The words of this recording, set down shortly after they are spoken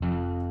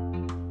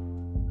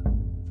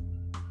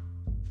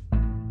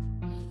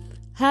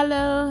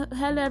Hello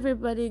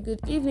everybody, good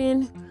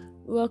evening.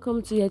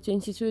 Welcome to your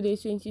 22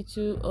 days,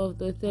 22 of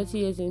the 30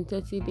 years in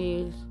 30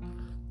 days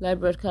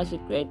live broadcast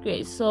with great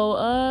grace.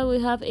 So we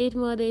have 8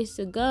 more days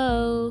to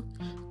go.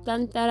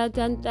 Dun, da,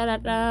 dun, da,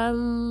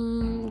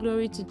 dun.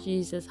 Glory to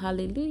Jesus,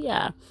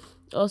 hallelujah.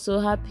 Also,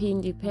 happy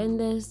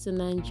independence to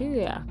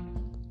Nigeria.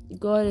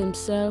 God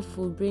himself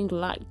will bring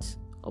light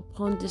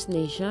upon this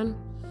nation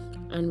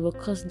and will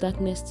cause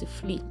darkness to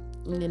flee.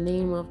 In the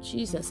name of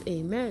Jesus,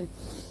 amen.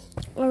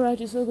 Alright,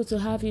 it's so good to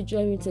have you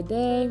join me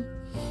today.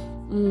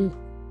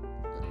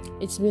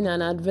 It's been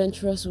an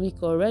adventurous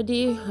week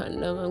already,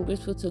 and I'm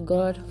grateful to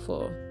God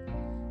for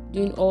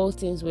doing all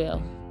things well.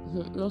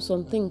 Not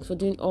some things, for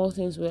doing all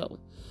things well.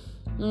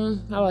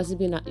 How has it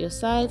been at your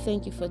side?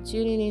 Thank you for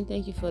tuning in.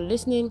 Thank you for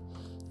listening.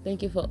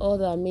 Thank you for all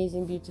the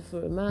amazing,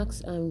 beautiful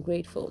remarks. I'm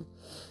grateful.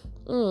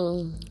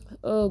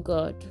 Oh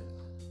God.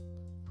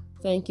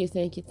 Thank you. So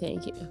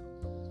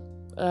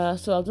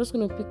I'm just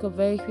going to pick up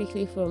very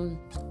quickly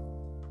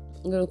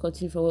I'm going to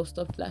continue from where we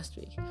stopped last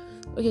week.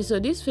 Okay, so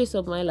this phase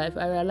of my life,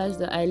 I realized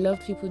that I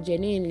loved people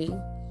genuinely.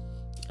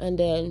 And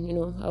then,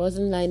 I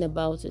wasn't lying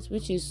about it,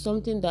 which is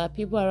something that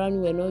people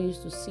around me were not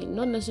used to seeing.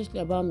 Not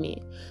necessarily about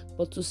me,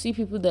 but to see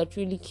people that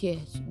really care,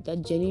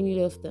 that genuinely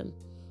love them.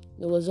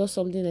 It was just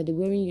something that they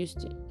weren't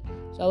used to.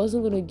 So I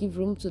wasn't going to give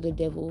room to the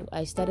devil.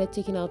 I started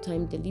taking out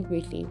time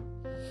deliberately,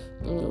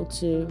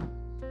 to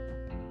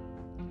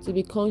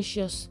be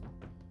conscious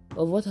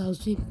of what I was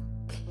doing.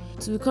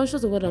 To be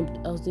conscious of what I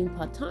was doing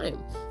part-time.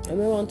 I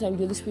remember one time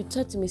the Holy Spirit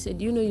said to me,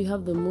 said, you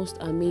have the most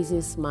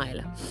amazing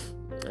smile.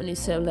 And he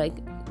said,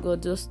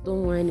 God, just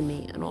don't whine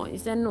me and all. He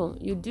said, no,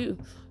 you do.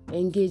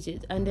 Engage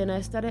it. And then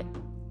I started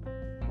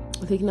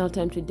taking out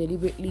time to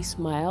deliberately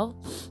smile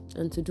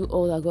and to do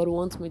all that God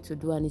wants me to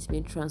do, and it's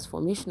been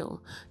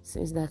transformational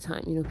since that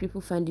time.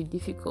 People find it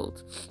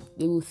difficult.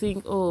 They will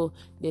think, oh,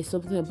 there's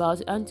something about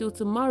it. Until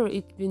tomorrow,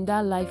 it's been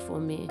that life for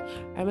me.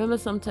 I remember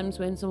sometimes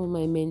when some of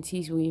my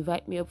mentees will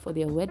invite me up for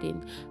their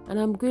wedding, and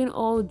I'm going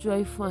all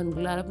joyful and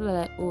glad. People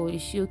are like, oh,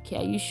 is she okay?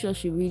 Are you sure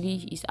she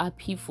really is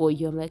happy for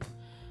you? I'm like,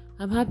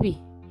 I'm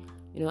happy.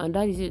 And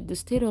that is it. The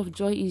state of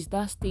joy is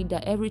that state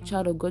that every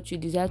child of God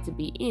should desire to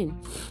be in.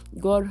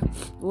 God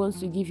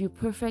wants to give you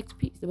perfect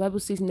peace. The Bible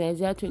says in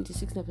Isaiah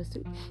 26, verse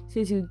 3,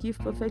 says he'll give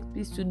perfect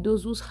peace to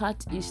those whose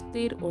heart is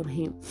stayed on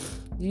him.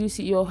 Do you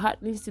see? Your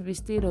heart needs to be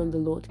stayed on the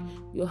Lord.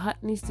 Your heart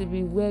needs to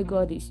be where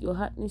God is. Your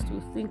heart needs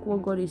to think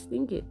what God is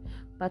thinking.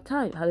 But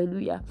time,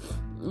 hallelujah.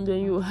 And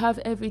then you have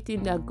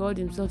everything that God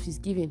himself is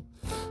giving,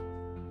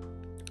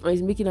 or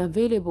is making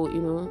available,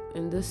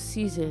 in this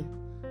season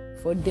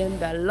for them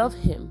that love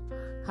him.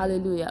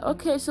 Hallelujah.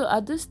 Okay, so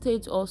at this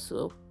stage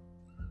also,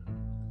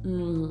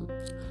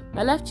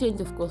 my life changed,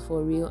 of course,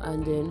 for real,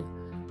 and then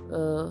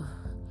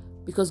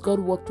because God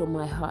worked on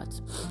my heart,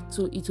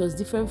 so it was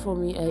different for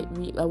me.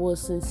 I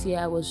was sincere.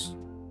 I was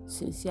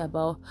sincere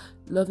about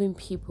loving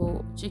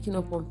people, checking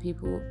up on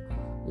people.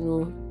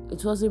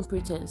 It wasn't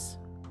pretense.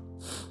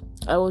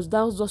 That was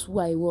just who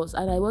I was,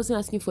 and I wasn't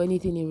asking for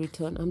anything in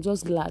return. I'm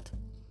just glad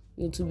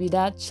to be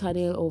that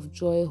channel of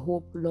joy,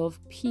 hope, love,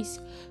 peace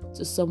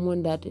to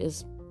someone that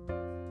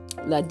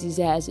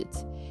desires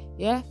it.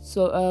 Yeah.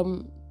 So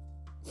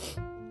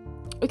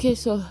okay,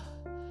 so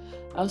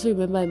I also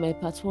remember in my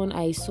part 1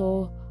 I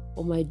saw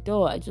on my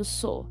door, that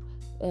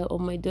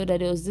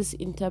there was this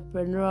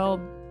entrepreneurial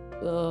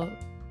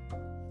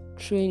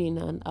training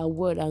and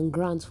award and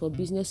grants for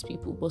business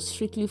people, but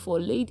strictly for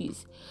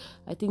ladies.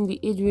 I think the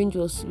age range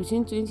was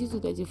between 20 to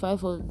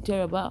 35 or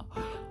thereabout.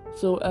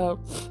 So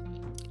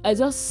I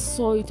just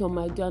saw it on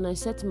my door and I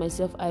said to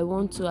myself, I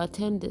want to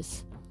attend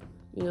this.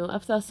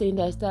 After saying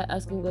that, I started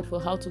asking God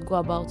for how to go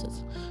about it.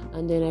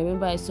 And then I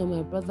remember I saw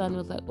my brother and I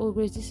was like, oh,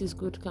 Grace, this is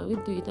good. Can we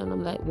do it? And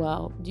I'm like,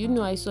 wow, do you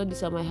know I saw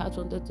this and my heart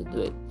wanted to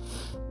do it?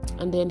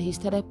 And then he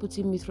started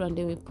putting me through, and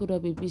then we put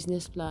up a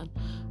business plan.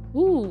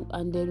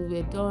 And then we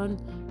were done.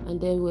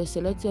 And then we were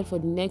selected for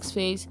the next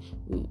phase.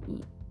 We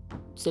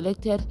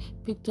selected,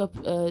 picked up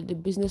the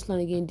business plan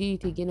again,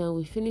 did it again, and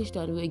we finished,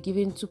 and we were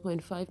given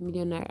 2.5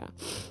 million naira,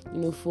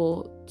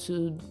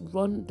 to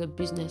run the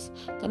business.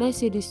 Can I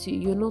say this to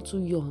you? You're not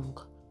too young.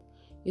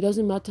 It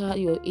doesn't matter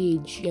your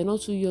age. You're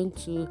not too young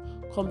to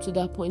come to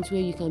that point where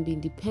you can be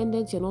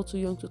independent. You're not too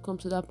young to come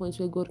to that point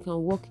where God can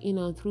walk in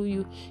and through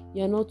you.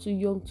 You're not too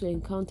young to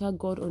encounter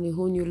God on a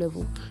whole new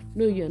level.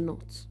 No, you're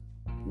not.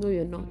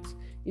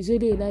 It's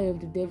really a lie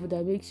of the devil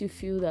that makes you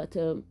feel that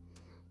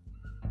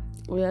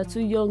we are too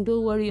young,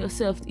 don't worry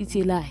yourself. It's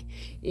a lie.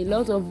 A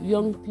lot of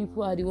young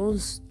people are the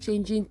ones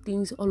changing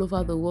things all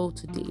over the world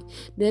today.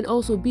 Then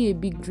also be a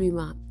big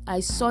dreamer. I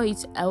saw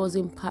it. I was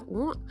in part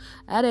 1.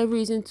 I had every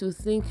reason to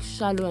think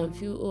shallow and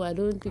feel, I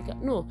don't think.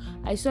 No,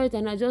 I saw it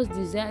and I just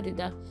decided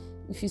that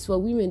if it's for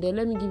women, then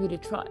let me give it a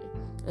try.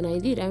 And I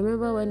did. I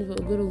remember when we were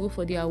going to go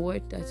for the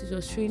award, that it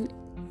was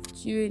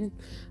during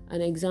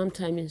an exam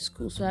time in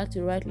school. So I had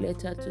to write a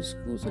letter to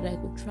school so that I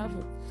could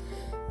travel.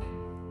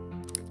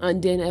 And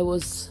then I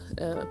was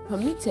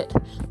permitted.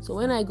 So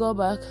when I got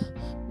back,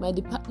 my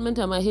department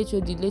and my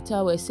HOD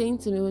later were saying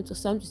to me, when it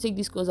was time to take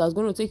this course, I was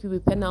going to take you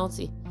with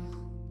penalty.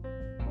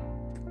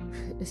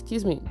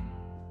 Excuse me.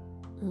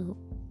 And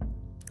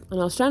I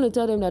was trying to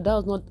tell them that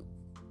was not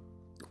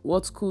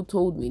what school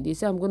told me. They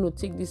said I'm going to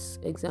take this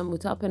exam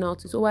without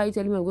penalty. So why are you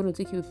telling me I'm going to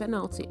take you with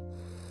penalty?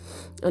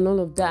 And all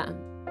of that.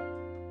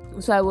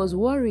 So I was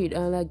worried.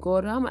 I'm like,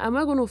 God, am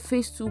I going to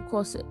fail 2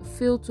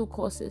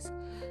 courses,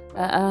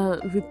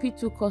 repeat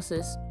 2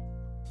 courses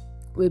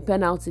with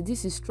penalty?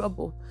 This is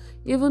trouble.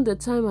 Even the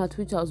time at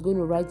which I was going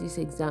to write these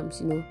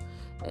exams,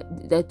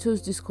 that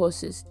chose these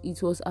courses,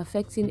 it was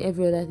affecting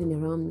every other thing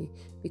around me,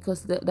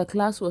 because the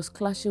class was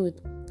clashing with,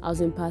 I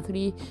was in part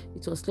 3,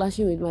 it was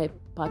clashing with my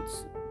part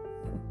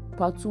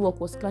 2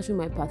 work, was clashing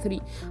with my part 3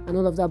 and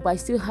all of that, but I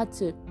still had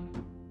to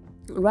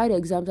write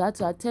exams. I had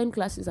to attend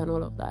classes and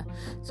all of that.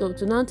 So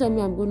to now tell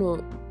me I'm going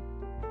to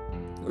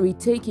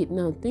retake it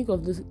now, think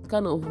of this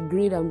kind of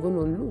grade I'm going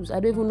to lose.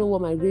 I don't even know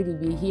what my grade will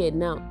be here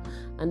now,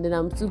 and then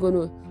I'm still going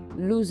to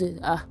lose it.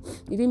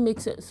 It didn't make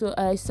sense. So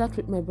I sat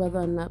with my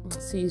brother and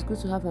see, it's good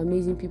to have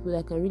amazing people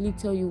that can really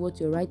tell you what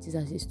your right is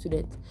as a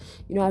student.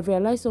 I've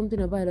realized something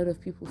about a lot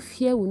of people.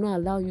 Fear will not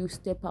allow you to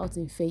step out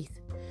in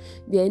faith.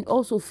 Then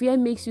also fear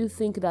makes you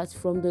think that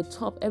from the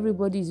top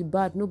everybody is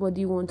bad,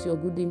 nobody wants your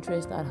good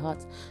interest at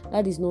heart.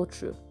 That is not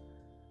true.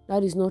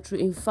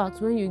 In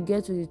fact, when you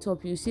get to the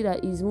top, you see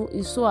that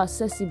it's so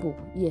accessible.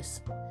 Yes,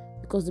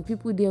 because the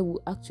people there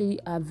will actually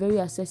are very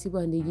accessible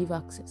and they give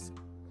access.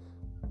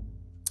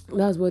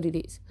 That's what it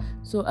is.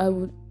 So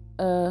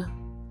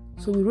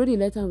so we wrote a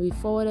letter and we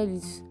forwarded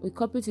it. We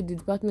copied to the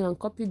department and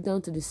copied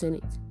down to the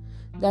Senate.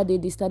 That day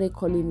they started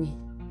calling me.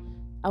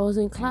 I was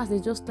in class, they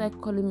just started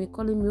calling me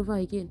over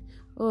again.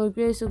 Oh,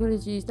 Grace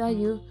Ogundeji, is that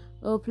you?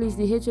 Oh, please,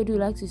 the HOD would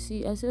like to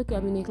see. I said, okay,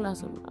 I'm in a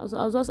class. I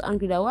was just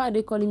angry that why are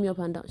they calling me up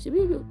and down?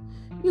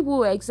 People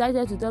were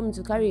excited to tell me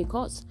to carry a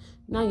course.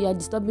 Now you are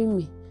disturbing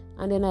me.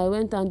 And then I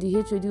went and the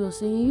HOD was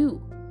saying,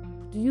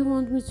 do you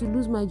want me to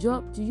lose my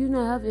job? Do you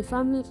not have a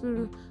family?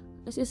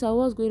 I said, sir,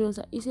 what's going on,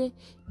 sir? He said,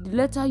 the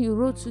letter you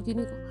wrote to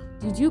Kiniko,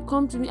 did you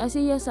come to me? I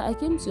said, yes, sir, I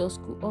came to your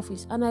school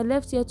office and I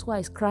left here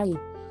twice crying.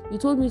 You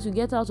told me to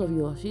get out of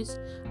your office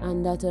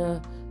and that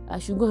I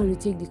should go and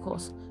retake the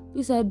course.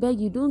 Please, I beg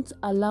you, don't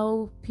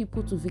allow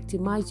people to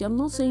victimize you. I'm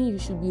not saying you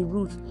should be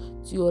rude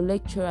to your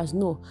lecturers.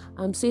 No,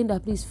 I'm saying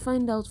that please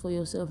find out for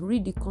yourself.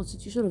 Read the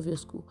constitution of your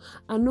school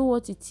and know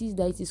what it is,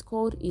 that it is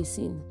called a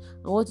sin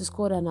and what is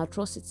called an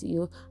atrocity,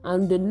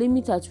 and the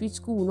limit at which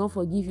school will not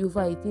forgive you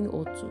for a thing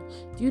or two.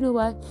 Do you know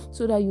why?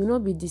 So that you will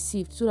not be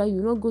deceived, so that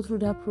you will not go through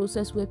that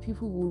process where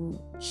people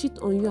will cheat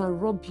on you and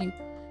rob you,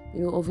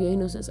 of your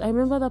innocence. I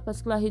remember that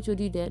particular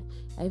HOD then.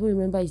 I even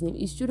remember his name.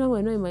 His children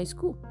were not in my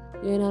school.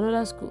 They were in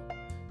another school.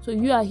 So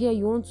you are here,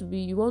 you want to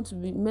be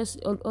mess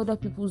other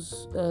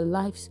people's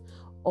lives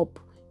up.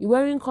 You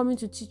weren't coming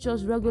to teach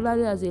us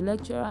regularly as a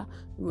lecturer,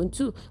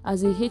 too,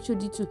 as a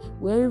HOD too.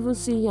 We weren't even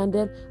seeing you, and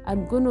then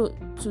I'm going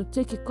to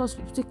take a course,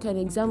 take an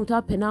exam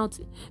without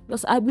penalty.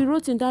 Because I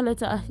wrote in that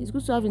letter, it's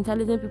good to have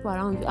intelligent people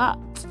around you.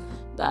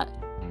 That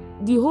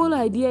the whole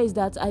idea is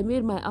that I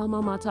made my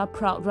alma mater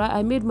proud, right?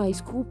 I made my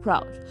school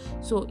proud.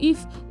 So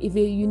if a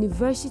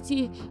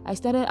university, I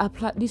started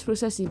apply this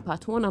process in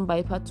part 1, and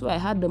by part 2 I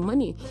had the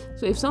money.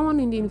 So if someone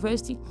in the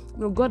university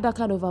got that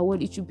kind of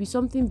award, it should be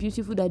something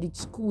beautiful that the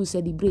school will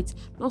celebrate,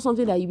 not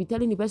something that you be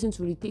telling the person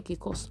to retake a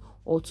course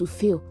or to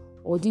fail,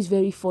 or these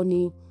very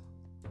funny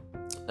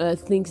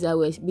things that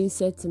were being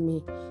said to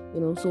me,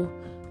 So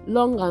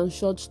long and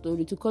short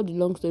story, to cut the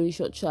long story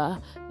short,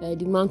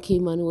 the man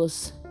came and he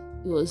was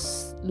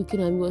looking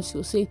at me, he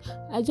was saying,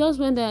 I just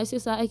went there. I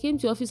said, sir, I came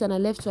to your office and I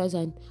left twice,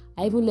 and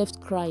I even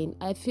left crying.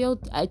 I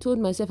told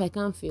myself I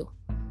can't fail.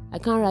 I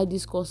can't write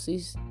these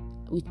courses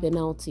with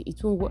penalty.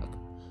 It won't work.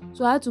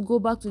 So I had to go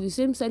back to the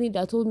same Senate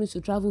that told me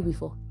to travel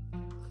before.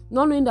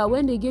 Not knowing that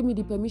when they gave me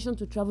the permission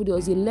to travel, there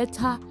was a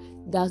letter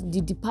that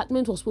the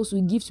department was supposed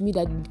to give to me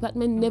that the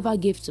department never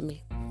gave to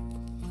me.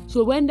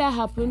 So when that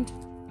happened,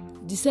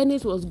 the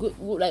Senate was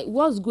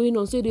what's going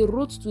on? So they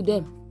wrote to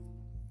them.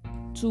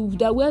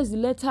 Where's the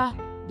letter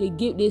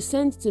they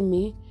sent to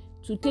me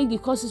to take the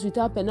courses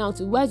without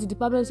penalty? Where's the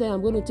department saying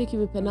I'm going to take you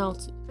with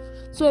penalty?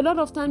 So a lot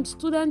of times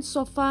students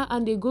suffer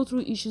and they go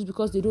through issues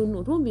because they don't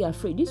know. Don't be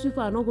afraid. These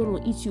people are not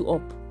going to eat you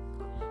up.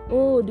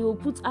 Oh, they will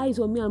put eyes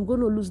on me, I'm going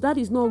to lose. That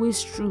is not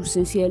always true,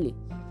 sincerely.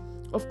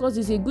 Of course,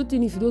 it's a good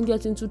thing if you don't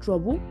get into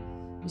trouble.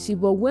 You see,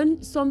 but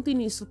when something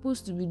is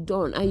supposed to be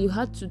done and you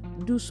had to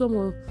do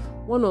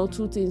one or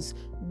two things,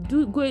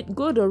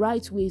 go the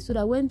right way, so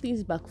that when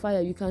things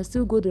backfire, you can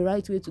still go the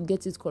right way to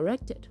get it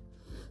corrected.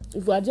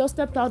 If I just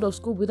stepped out of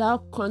school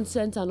without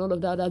consent and all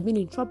of that, I would have been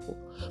in trouble.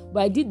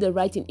 But I did the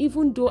right thing.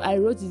 Even though I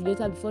wrote this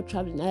letter before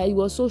traveling, I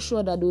was so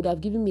sure that they would have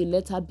given me a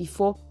letter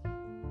before,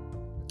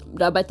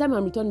 that by the time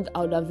I'm returning, I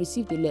would have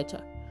received a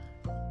letter.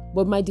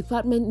 But my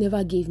department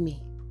never gave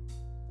me.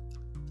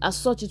 As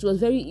such, it was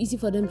very easy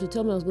for them to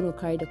tell me I was going to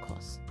carry the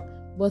course.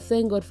 But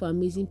thank God for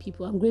amazing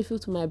people. I'm grateful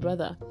to my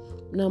brother,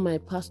 now my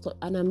pastor,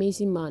 an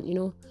amazing man.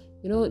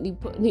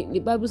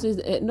 The Bible says,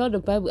 not the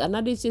Bible,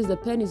 another says the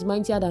pen is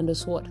mightier than the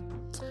sword.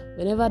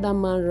 Whenever that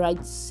man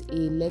writes a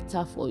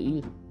letter for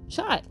you,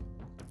 that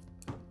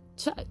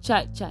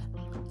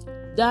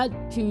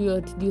that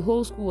period, the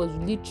whole school was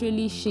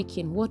literally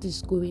shaking. What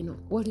is going on?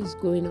 What is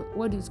going on?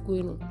 What is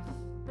going on?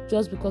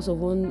 Just because of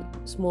one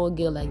small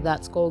girl like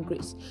that called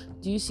Grace.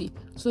 Do you see?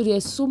 So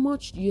there's so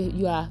much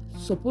you are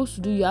supposed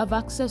to do. You have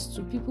access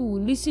to. People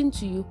will listen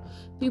to you.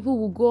 People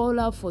will go all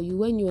out for you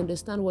when you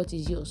understand what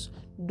is yours.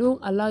 Don't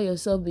allow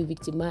yourself be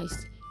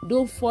victimized.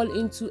 Don't fall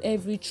into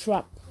every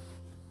trap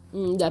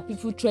that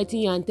people threaten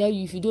you and tell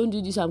you, if you don't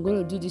do this, I'm going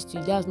to do this to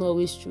you. That's not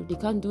always true. They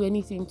can't do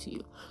anything to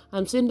you.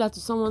 I'm saying that to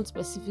someone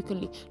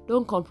specifically.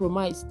 Don't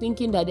compromise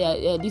thinking that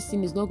this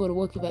thing is not going to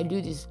work if I do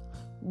this.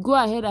 Go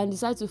ahead and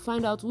decide to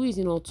find out who is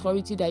in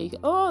authority that you can.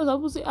 Oh, some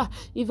people say,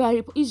 if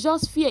I it's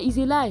just fear. It's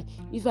a lie.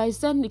 If I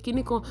send the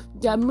clinic on,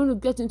 I'm going to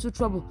get into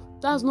trouble.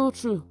 That's not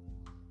true.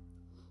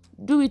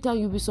 Do it and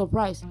you'll be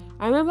surprised.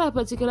 I remember a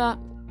particular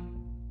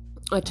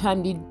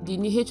time,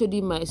 the HOD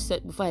in my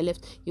set before I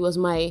left, he was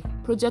my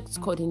project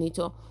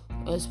coordinator,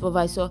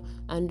 supervisor,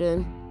 and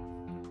then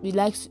it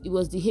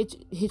was the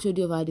HOD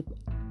of our,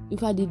 in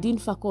fact, the Dean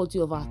Faculty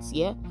of Arts,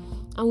 yeah?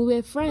 And we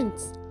were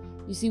friends.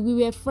 You see,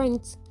 we were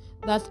friends.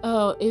 That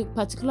a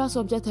particular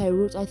subject I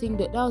wrote, I think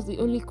that was the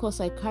only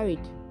course I carried,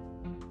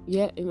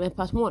 yeah, in my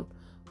part 1,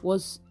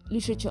 was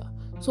literature.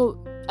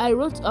 So I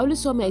only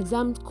saw my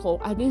exam call.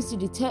 I didn't see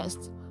the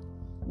test.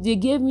 They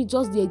gave me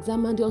just the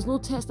exam and there was no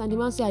test, and the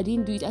man said I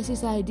didn't do it. I said,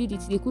 sir, I did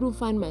it. They couldn't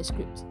find my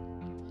script,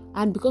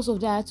 and because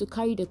of that I had to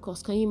carry the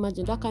course. Can you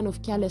imagine that kind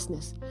of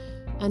carelessness?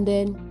 And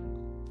then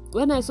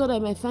when I saw that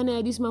my final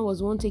year, this man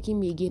was one taking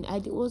me again.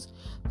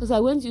 Because I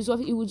went to his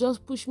office, he would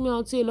just push me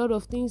out, say a lot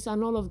of things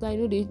and all of that.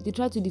 You know, they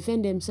try to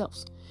defend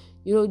themselves.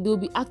 You know, they'll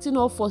be acting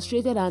all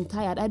frustrated and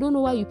tired. I don't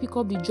know why you pick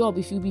up the job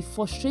if you'll be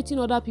frustrating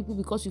other people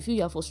because you feel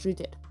you're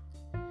frustrated.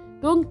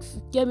 Don't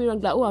get me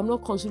wrong, like, oh, I'm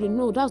not considering.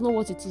 No, that's not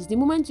what it is. The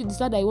moment you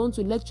decide that you want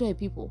to lecture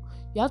people,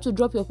 you have to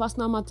drop your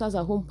personal matters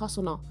at home,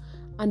 personal,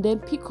 and then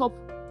pick up,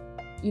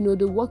 you know,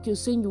 the work you're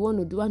saying you want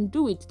to do and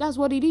do it. That's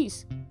what it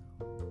is.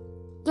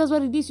 That's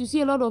what it is. You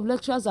see a lot of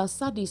lecturers are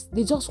sadists.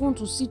 They just want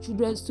to see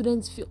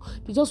students feel.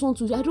 They just want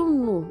to, I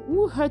don't know.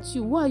 Who hurts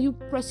you? Why are you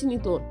pressing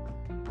it on?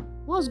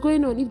 What's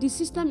going on? If the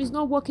system is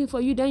not working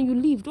for you, then you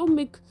leave.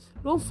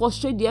 Don't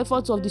frustrate the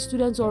efforts of the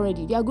students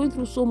already. They are going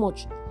through so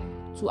much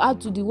to add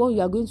to the one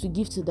you are going to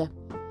give to them.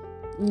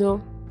 You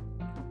know?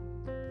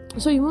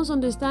 So you must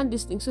understand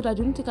this thing so that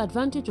they don't take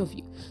advantage of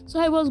you. So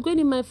I was going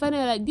in my final,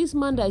 like, this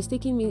man that is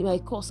taking me my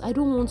course, I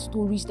don't want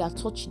stories that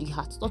touch the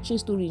heart, touching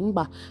stories,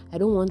 but I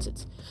don't want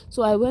it.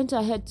 So I went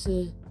ahead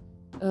to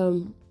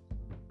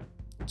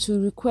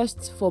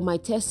request for my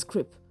test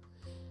script.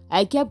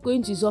 I kept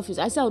going to his office.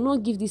 I said, I'll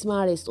not give this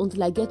man rest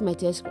until I get my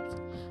test script.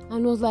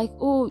 And was like,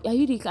 oh, are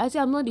you the? I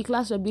said, I'm not the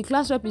class rep. The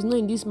class rep is not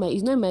in is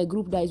not in my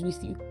group that is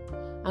with you.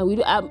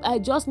 And I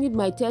just need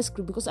my test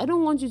script because I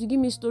don't want you to give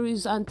me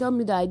stories and tell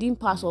me that I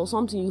didn't pass or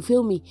something. You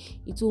fail me.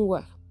 It won't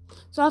work.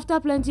 So after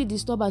plenty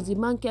disturbance, the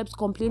man kept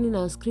complaining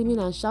and screaming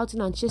and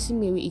shouting and chasing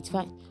me away. It's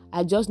fine.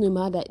 I just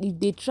know that if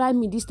they try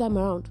me this time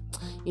around,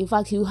 in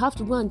fact, he will have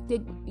to go and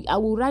I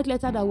will write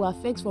letter that will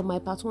affect from my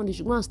part 1. They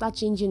should go and start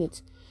changing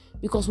it.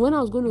 Because when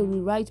I was going to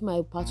rewrite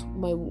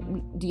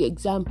the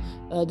exam,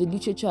 the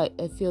literature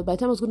I failed, by the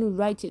time I was going to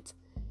write it,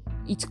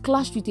 it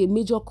clashed with a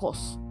major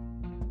course.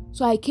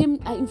 So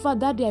in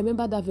fact, that day, I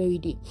remember that very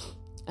day.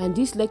 And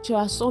this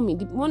lecturer saw me,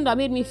 the one that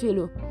made me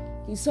fail.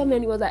 He saw me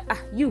and he was like,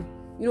 you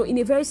know, in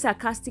a very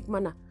sarcastic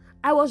manner.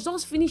 I was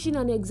just finishing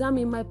an exam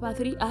in my part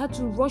 3. I had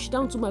to rush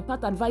down to my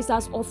part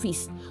advisor's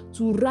office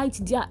to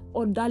write their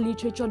other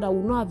literature that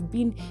would not have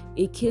been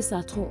a case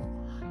at all.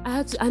 I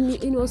had to, and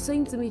he was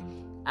saying to me,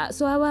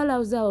 so while I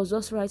was there, I was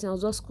just writing, I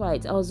was just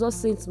quiet. I was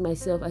just saying to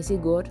myself, I say,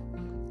 God,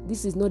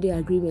 this is not the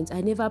agreement.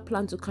 I never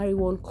planned to carry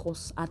one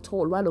course at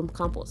all while on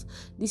campus.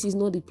 This is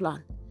not the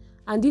plan.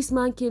 And this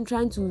man came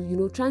trying to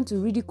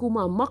ridicule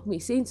me and mock me,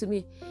 saying to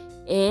me,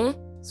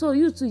 so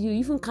you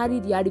even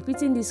carried, you are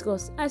repeating this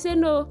course. I said,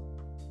 no,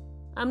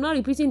 I'm not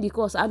repeating the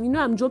course.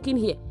 I'm joking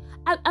here.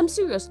 I'm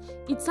serious.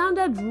 It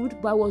sounded rude,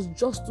 but I was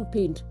just too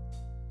pained.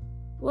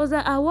 Was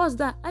that?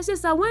 I said,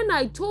 sir, when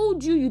I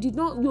told you you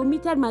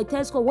omitted my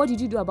test score, what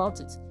did you do about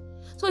it?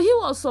 So he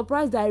was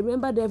surprised that I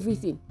remembered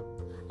everything.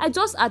 I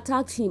just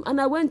attacked him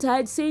and I went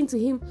ahead saying to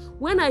him,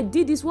 when I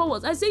did this,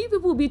 I said, you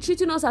people will be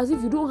treating us as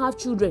if you don't have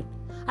children.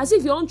 As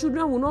if your own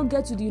children will not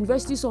get to the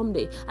university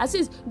someday. I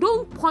said,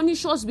 don't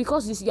punish us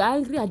because you're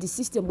angry at the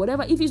system,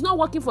 whatever. If it's not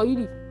working for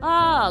you,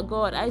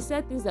 God, I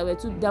said things that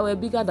were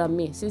bigger than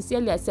me.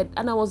 Sincerely, I said,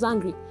 and I was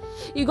angry.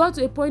 It got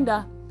to a point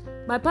that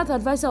my part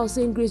advisor was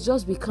saying, Grace,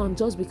 just be calm.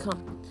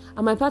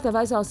 And my part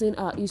advisor was saying,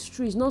 it's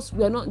true.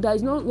 We are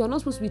not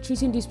supposed to be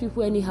treating these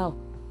people anyhow.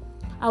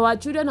 Our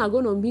children are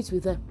going to meet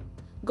with them.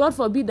 God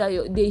forbid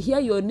that they hear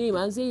your name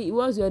and say,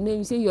 what's your name?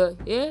 You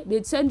say,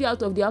 they'd send you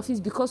out of the office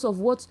because of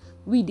what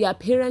their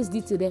parents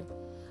did to them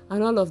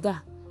and all of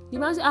that. The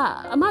man said,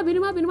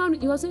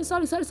 he was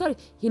saying, sorry.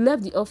 He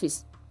left the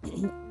office.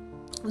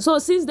 So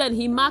since then,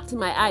 he marked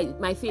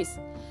my face.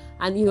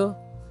 And,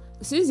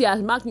 since he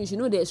has marked me,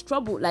 there's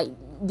trouble. Like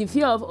the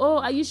fear of,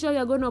 are you sure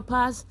you're going to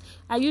pass?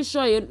 Are you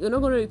sure you're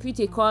not going to repeat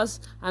a course?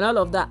 And all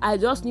of that. I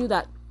just knew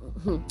that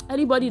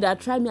Anybody that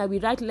try me, I will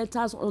write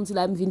letters until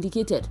I'm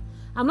vindicated.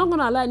 I'm not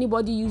gonna allow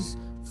anybody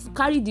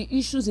carry the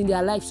issues in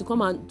their life to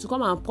come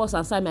and pause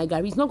and sign my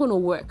Gary. It's not gonna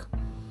work.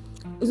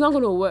 It's not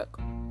gonna work.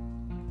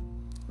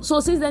 So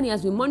since then, he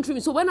has been monitoring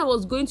me. So when I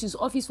was going to his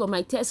office for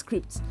my test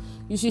scripts,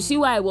 you should see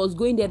why I was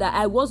going there, that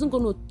I wasn't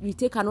going to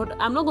retake another.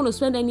 I'm not going to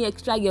spend any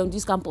extra year on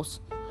this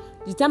campus.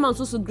 The time I'm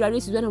supposed to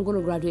graduate is when I'm going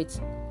to graduate.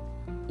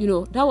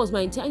 That was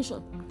my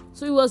intention.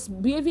 So he was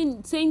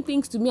saying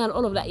things to me and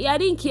all of that. Yeah, I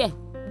didn't care.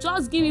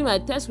 Just give me my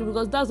test script,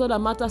 because that's all that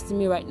matters to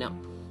me right now.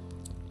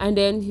 And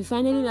then he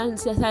finally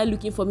started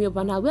looking for me up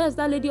and down. Where's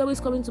that lady always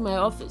coming to my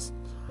office?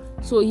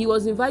 So he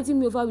was inviting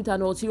me over with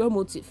an ulterior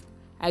motive.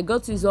 I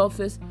got to his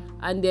office,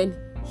 and then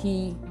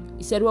he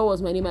said, what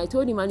was my name? I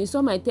told him, and he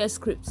saw my test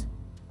script.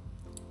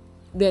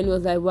 Then he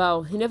was like,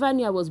 wow, he never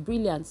knew I was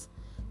brilliant.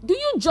 Do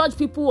you judge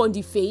people on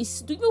the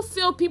face? Do you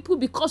fail people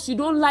because you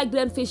don't like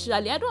them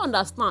facially? I don't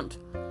understand.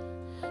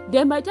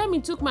 Then by the time he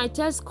took my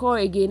test score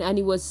again, and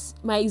it was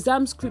my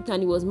exam script,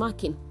 and he was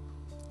marking,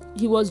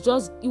 he was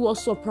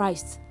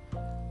surprised.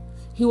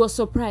 He was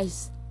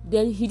surprised.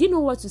 Then he didn't know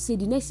what to say.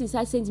 The next thing he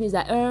said to me is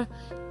that,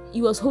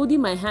 he was holding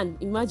my hand.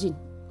 Imagine.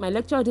 My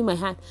lecturer holding my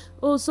hand.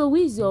 Oh, so who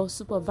is your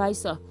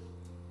supervisor?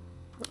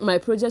 My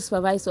project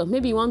supervisor.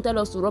 Maybe he wanted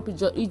us to rub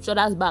each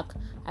other's back.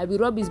 I will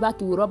rub his back,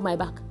 he will rub my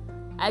back.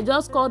 I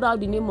just called out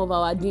the name of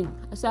our dean.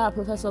 I said,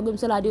 Professor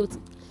Gumsela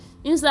Adeoti.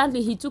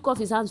 Instantly, he took off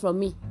his hands from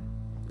me.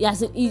 Yes,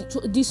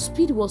 the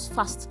speed was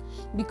fast,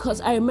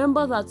 because I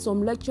remember that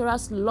some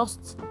lecturers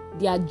lost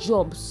their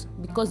jobs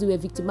because they were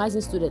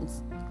victimizing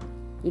students.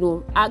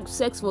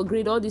 Sex for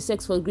grade, all these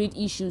sex for grade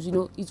issues,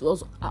 it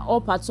was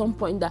up at some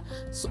point that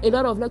a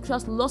lot of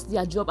lecturers lost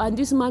their job, and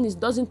this man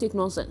doesn't take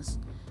nonsense.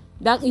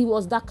 That he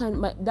was that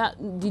kind, that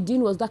the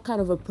dean was that kind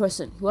of a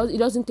person. He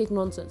doesn't take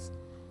nonsense.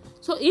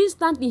 So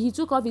instantly he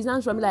took off his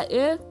hands from me,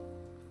 like,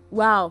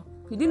 wow.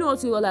 He didn't know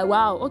what he was like.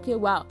 Wow, okay,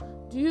 wow.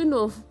 Do you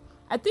know?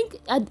 I think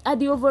at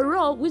the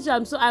overall, which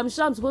I'm sure I'm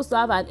supposed to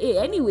have an A.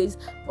 Anyways,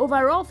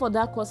 overall for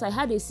that course, I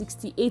had a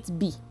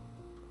 68B.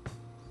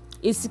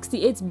 A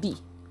 68B.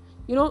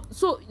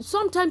 So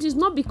sometimes it's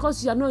not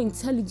because you are not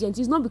intelligent,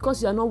 it's not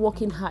because you are not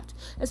working hard,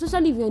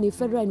 especially if you're in a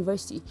federal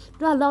university.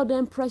 Don't allow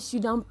them press you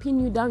down, pin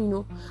you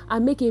down,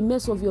 and make a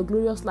mess of your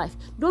glorious life.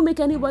 Don't make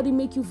anybody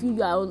make you feel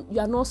you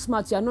are not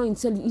smart, you are not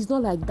intelligent. It's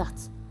not like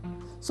that.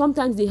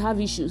 Sometimes they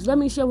have issues. Let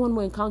me share one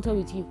more encounter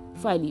with you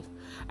before I leave.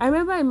 I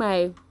remember in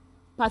my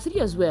part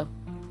 3 as well,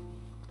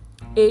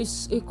 a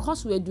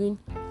course we were doing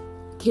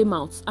came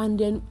out, and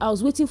then I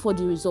was waiting for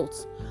the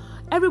results.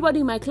 Everybody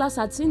in my class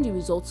had seen the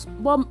results,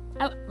 but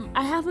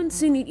I haven't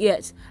seen it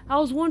yet. I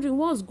was wondering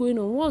what's going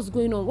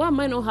on. Why am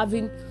I not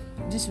having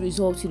this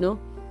result,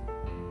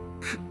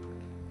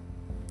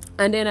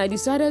 And then I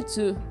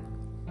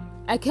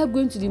kept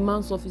going to the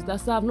man's office.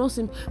 That's why I've not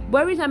seen.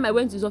 But every time I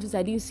went to his office,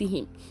 I didn't see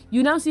him.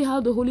 You now see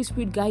how the Holy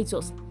Spirit guides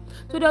us.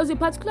 So there was a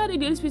particular day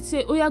the Holy Spirit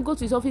said, oh yeah, go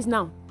to his office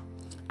now.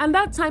 And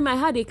that time I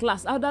had a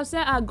class. I would have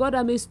said, God,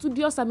 I'm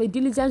a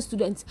diligent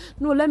student.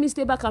 No, let me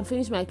stay back and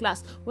finish my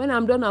class. When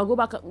I'm done, I'll go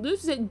back. He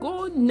said,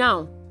 go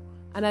now.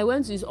 And I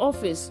went to his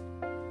office.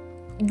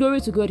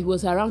 Glory to God, he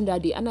was around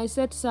that day. And I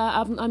said, sir,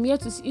 I'm here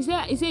to see. He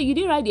said, you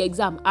didn't write the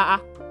exam.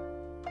 And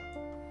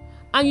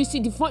you see,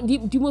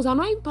 the most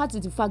annoying part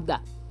is the fact that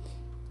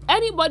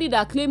anybody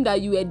that claimed that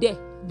you were there,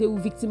 they will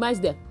victimize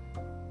them.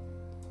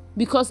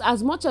 Because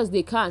as much as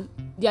they can,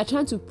 they are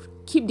trying to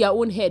keep their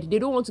own head. They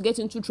don't want to get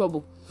into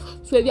trouble.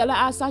 So if you're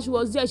like, she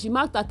was there, she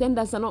marked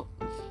attendance and all,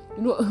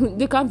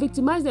 they can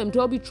victimize them.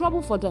 There will be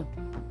trouble for them.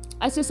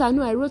 I said, I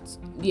know I wrote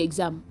the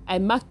exam. I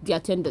marked the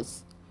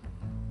attendance.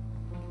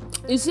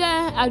 He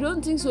said, I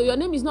don't think so. Your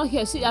name is not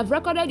here. See, I've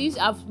recorded it.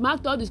 I've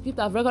marked all the script.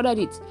 I've recorded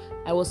it.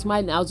 I was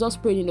smiling. I was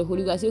just praying in the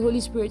Holy Ghost. I said,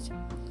 Holy Spirit,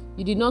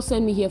 you did not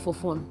send me here for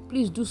fun.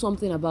 Please do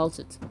something about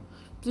it.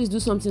 Please do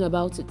something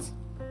about it.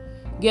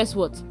 Guess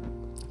what?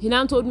 He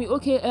now told me,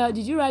 okay,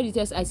 did you write the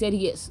test? I said,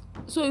 yes.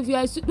 So if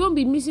you don't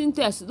be missing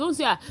tests, don't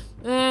say,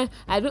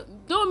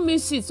 don't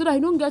miss it so that I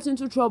don't get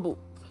into trouble.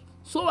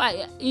 So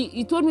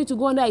he told me to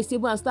go under his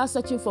table and start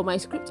searching for my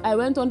script. I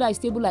went under his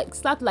table,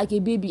 start like a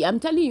baby. I'm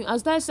telling you, I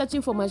started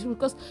searching for my script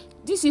because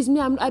this is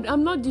me.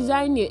 I'm not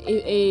designing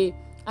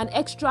an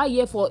extra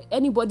year for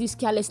anybody's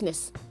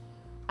carelessness.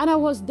 And I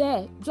was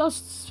there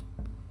just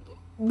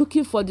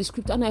looking for the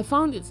script, and I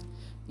found it.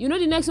 The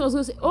next one was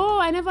going to say, oh,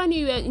 I never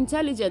knew you were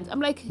intelligent.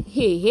 I'm like,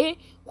 hey,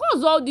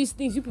 what's all these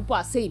things you people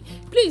are saying?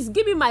 Please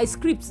give me my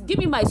scripts, give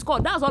me my score.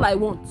 That's all I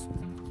want.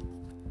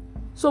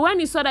 So when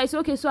he saw that, I said,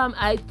 okay, so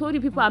I told the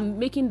people I'm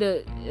making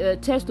the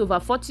test over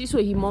 40. So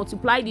he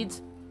multiplied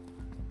it,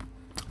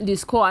 the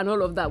score and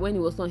all of that. When he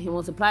was done, he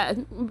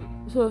multiplied.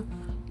 So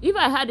if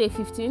I had a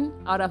 15,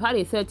 I would have had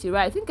a 30,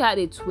 right? I think I had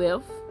a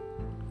 12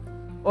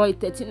 or a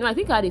 13. No, I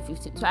think I had a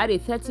 15. So I had a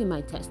 30 in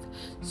my test.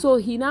 So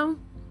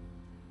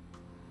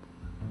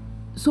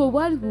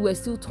while we were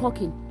still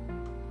talking,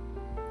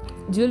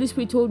 the Holy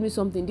Spirit told me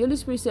something. The Holy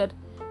Spirit said,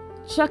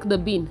 check the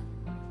bin.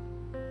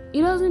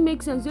 It doesn't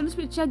make sense. The Holy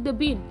Spirit checked the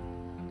bin.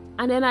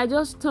 And then I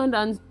just turned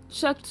and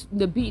checked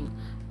the bin.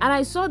 And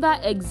I saw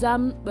that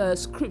exam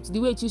script the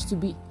way it used to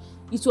be.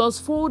 It was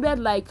folded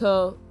like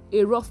a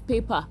rough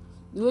paper,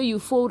 the way you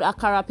fold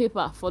akara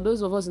paper for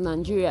those of us in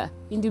Nigeria.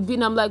 In the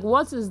bin, I'm like,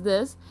 what is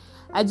this?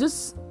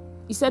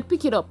 He said,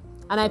 pick it up.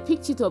 And I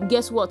picked it up.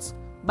 Guess what?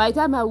 By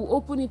the time I will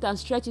open it and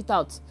stretch it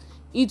out,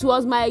 it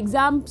was my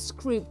exam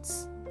script.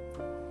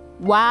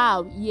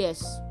 Wow,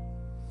 yes.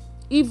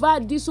 If I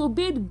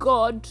disobeyed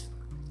God,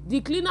 the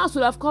cleaners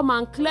would have come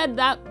and cleared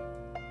that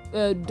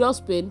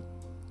dustbin,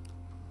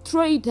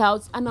 throw it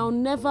out, and I'll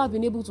never have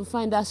been able to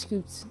find that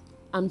script.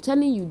 I'm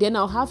telling you, then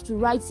I'll have to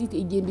write it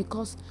again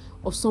because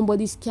of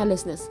somebody's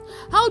carelessness.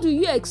 How do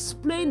you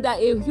explain that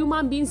a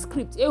human being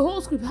script, a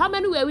whole script? How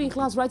many were we in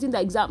class writing the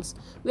exams?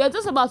 We are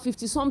just about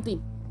 50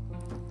 something.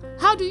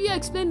 How do you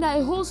explain that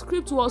a whole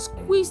script was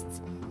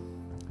squeezed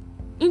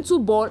into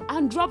ball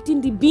and dropped in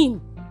the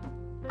bin?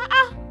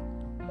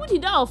 Who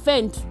did that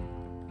offend?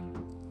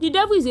 The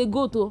devil is a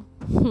goat, oh.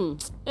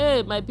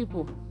 Hey, my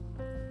people.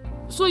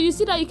 So you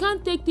see that you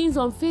can't take things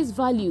on face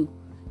value.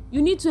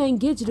 You need to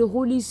engage the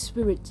Holy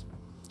Spirit.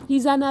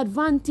 He's an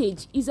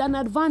advantage.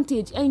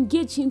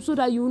 Engage him so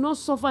that you will not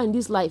suffer in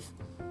this life.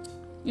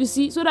 You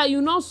see, so that you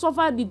will not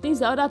suffer the things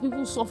that other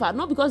people suffer.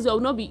 Not because there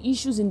will not be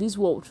issues in this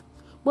world,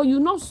 but you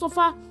will not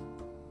suffer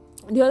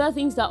the other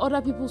things that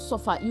other people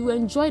suffer. You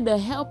enjoy the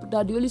help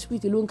that the Holy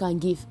Spirit alone can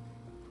give.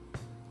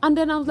 And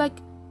then I was like,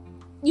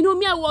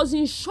 me, I was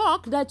in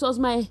shock that it was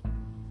my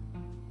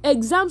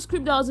exam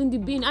script that was in the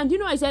bin. And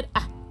I said,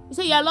 he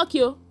said, you're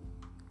lucky, oh.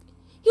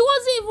 He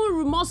wasn't even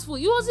remorseful.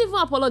 He wasn't even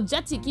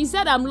apologetic. He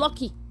said, I'm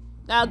lucky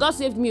that God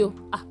saved me.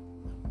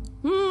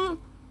 That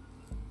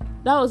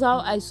was how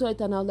I saw it,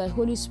 and I was like,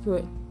 Holy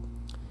Spirit.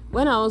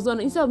 When I was done,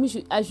 instead of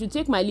me, I should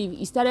take my leave,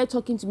 he started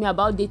talking to me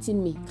about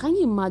dating me. Can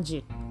you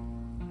imagine?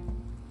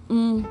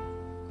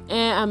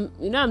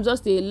 I'm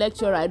just a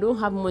lecturer. I don't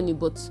have money,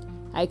 but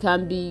he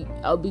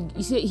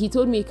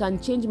told me he can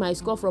change my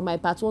score from my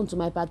part 1 to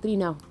my part 3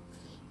 now.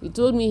 He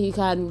told me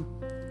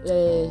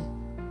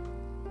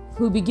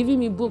he'll be giving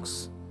me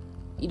books.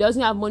 He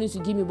doesn't have money to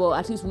give me, but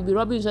at least we'll be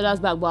rubbing each other's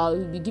back. But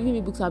he'll be giving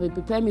me books and be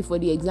preparing me for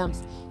the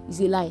exams. It's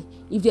a lie.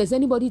 If there's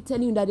anybody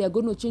telling you that they're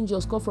going to change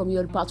your score from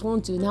your part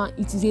 1 to now,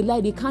 it is a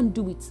lie. They can't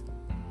do it.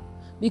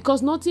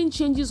 Because nothing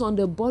changes on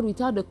the board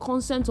without the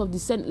consent of the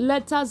Senate.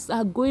 Letters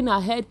are going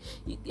ahead.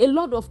 A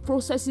lot of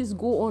processes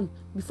go on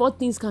before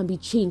things can be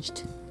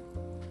changed.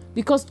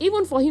 Because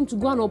even for him to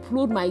go and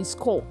upload my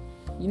score,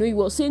 he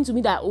was saying to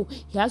me that,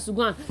 he has to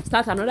go and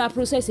start another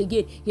process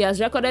again. He has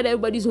recorded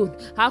everybody's own.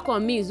 How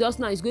come me? It's just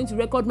now he's going to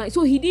record mine.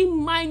 So he didn't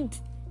mind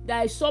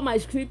that I saw my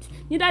script.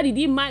 Neither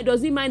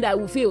does he mind that I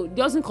will fail. It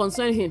doesn't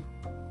concern him.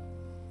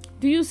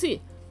 Do you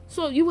see?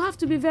 So you have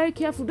to be very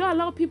careful. Don't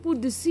allow people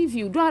deceive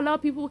you. Don't allow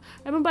people.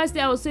 I remember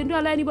I was saying, don't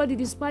allow anybody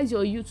despise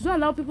your youth. Don't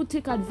allow people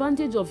take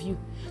advantage of you.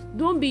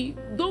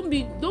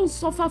 Don't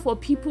suffer for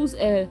people's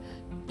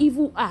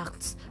evil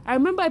acts. I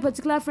remember a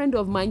particular friend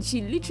of mine,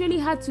 she literally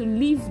had to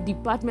leave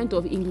Department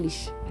of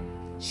English.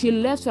 She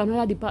left to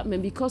another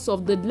department because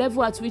of the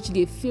level at which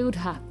they failed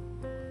her.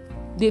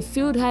 They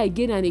failed her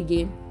again and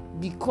again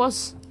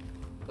because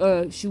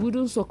she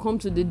wouldn't succumb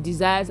to the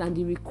desires and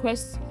the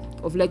requests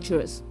of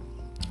lecturers.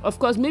 Of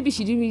course, maybe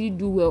she didn't really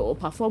do well or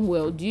perform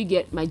well. Do you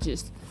get my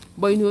gist?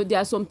 But there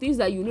are some things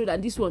that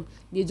that this one,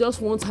 they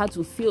just want her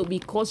to fail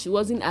because she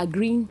wasn't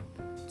agreeing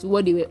to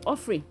what they were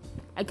offering.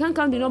 I can't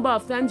count the number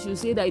of times you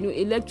say that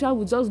a lecturer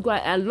will just go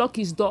and lock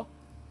his door,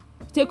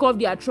 take off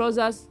their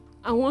trousers,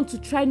 and want to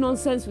try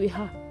nonsense with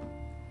her.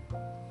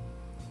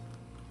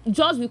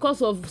 Just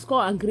because of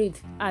score and grade.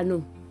 I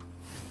know.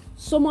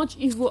 So much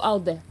evil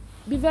out there.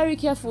 Be very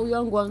careful,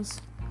 young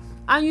ones.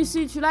 And you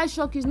see, should I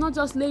shock you? It's not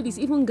just ladies,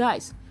 even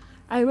guys.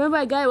 I remember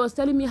a guy was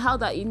telling me how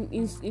that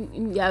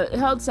in their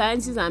health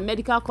sciences and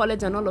medical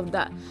college and all of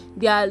that,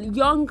 there are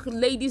young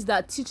ladies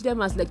that teach them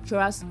as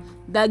lecturers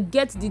that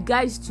get the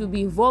guys to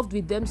be involved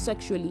with them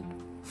sexually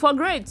for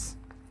grades.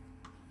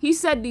 He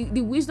said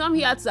the wisdom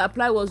he had to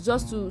apply was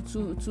just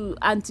to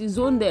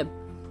anti-zone them.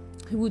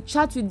 He would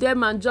chat with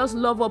them and just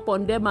love up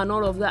on them and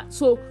all of that.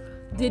 So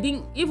they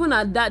didn't, even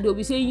at that, they'll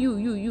be saying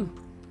you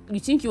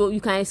think you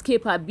can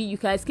escape her B, you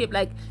can escape,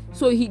 like,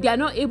 so they are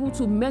not able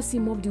to mess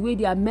him up the way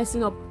they are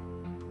messing up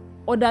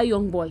other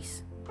young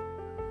boys.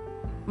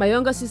 My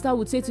younger sister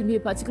would say to me, a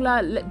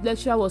particular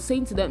lecturer was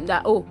saying to them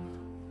that,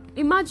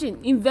 imagine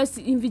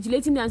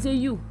invigilating and say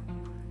you're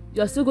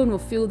still going to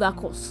fail that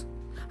course.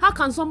 How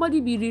can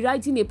somebody be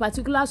rewriting a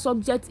particular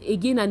subject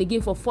again and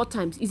again for 4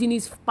 times? He's in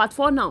his part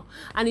 4 now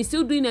and he's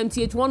still doing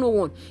MTH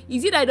 101.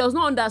 Is it that he does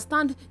not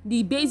understand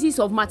the basis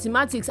of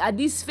mathematics at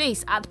this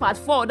phase at part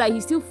 4 that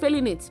he's still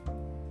failing it?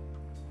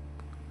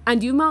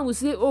 And the man will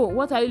say,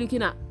 what are you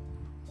looking at?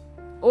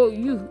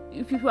 You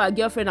people are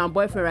girlfriend and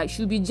boyfriend, right?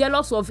 Should be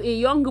jealous of a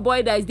young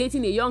boy that is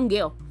dating a young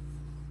girl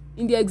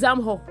in the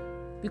exam hall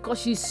because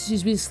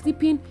she's been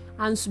sleeping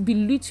and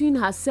belittling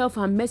herself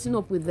and messing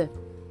up with them.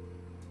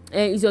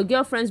 Is your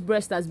girlfriend's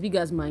breast as big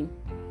as mine?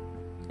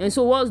 And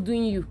so what's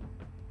doing you?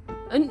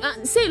 And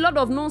say a lot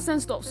of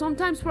nonsense stuff.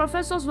 Sometimes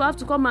professors will have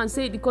to come and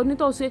say, the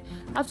coordinator will say,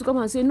 have to come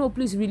and say, no,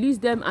 please release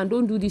them and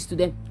don't do this to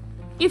them.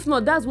 If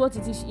not, that's what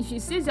it is. If she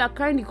says you are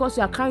carrying the course,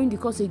 you are carrying the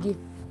course again.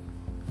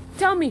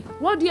 Tell me,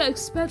 what do you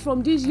expect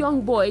from these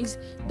young boys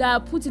that are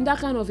put in that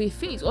kind of a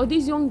phase, or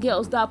these young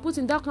girls that are put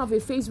in that kind of a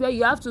phase where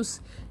you have to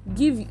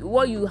give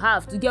what you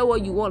have to get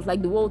what you want,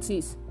 like the world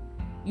says?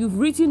 You've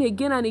written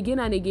again and again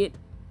and again,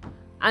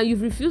 and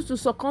you've refused to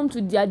succumb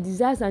to their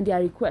desires and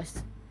their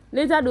requests.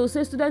 Later, they'll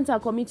say students are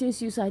committing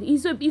suicide.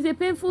 It's a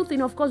painful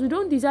thing, of course. We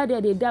don't desire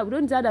that they die. We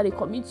don't desire that they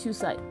commit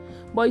suicide.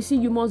 But you see,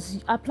 you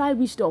must apply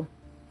wisdom.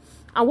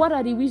 And what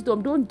are the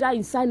wisdom? Don't die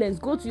in silence.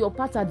 Go to your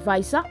path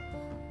advisor.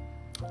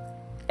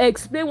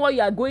 Explain what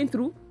you are going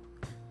through.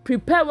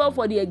 Prepare well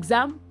for the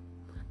exam.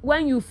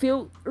 When you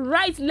fail,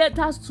 write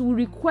letters to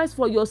request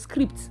for your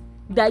script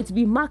that it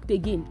be marked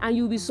again. And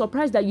you'll be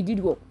surprised that you did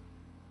well.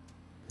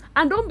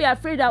 And don't be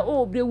afraid that,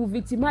 they will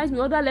victimize me.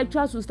 Other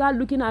lecturers will start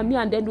looking at me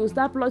and then they'll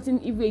start plotting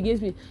evil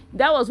against me.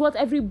 That was what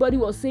everybody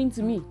was saying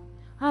to me.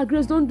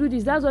 Grace, don't do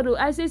this. That's what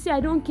I say. See, I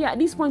don't care. At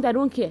this point, I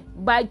don't care.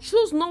 But I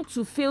choose not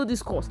to fail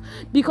this course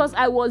because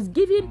I was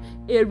given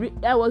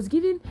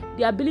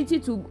the ability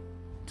to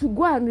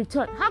go and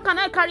return. How can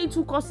I carry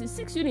 2 courses,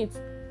 6 units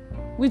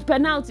with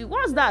penalty?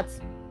 What's that?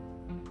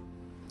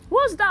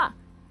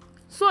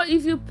 So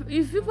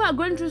if people are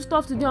going through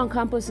stuff today on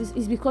campuses,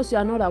 it's because you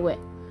are not aware.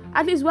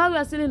 At least while we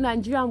are still in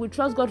Nigeria and we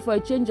trust God for a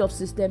change of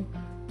system,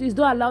 please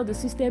don't allow the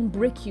system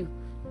break you.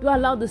 Don't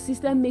allow the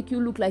system make you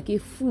look like a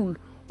fool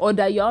or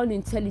that you are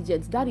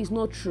unintelligent. That is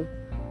not true.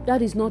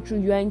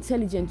 You are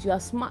intelligent. You are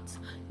smart.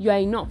 You are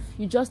enough.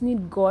 You just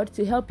need God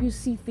to help you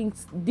see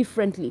things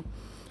differently.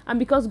 And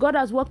because God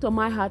has worked on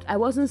my heart, I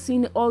wasn't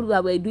seeing all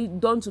that were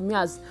done to me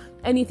as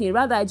anything.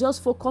 Rather, I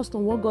just focused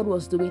on what God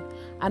was doing.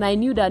 And I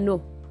knew that,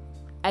 no,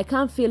 I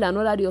can't fail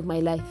another day of my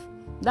life.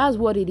 That's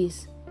what it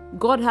is.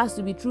 God has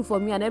to be true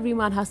for me and every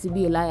man has to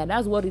be a liar.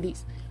 That's what it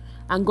is.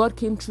 And God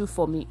came true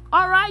for me.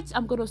 All right,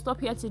 I'm going to stop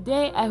here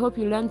today. I hope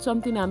you learned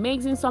something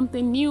amazing,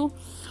 something new.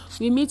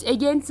 We meet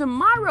again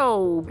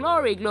tomorrow.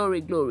 Glory, glory,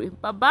 glory.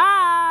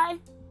 Bye-bye.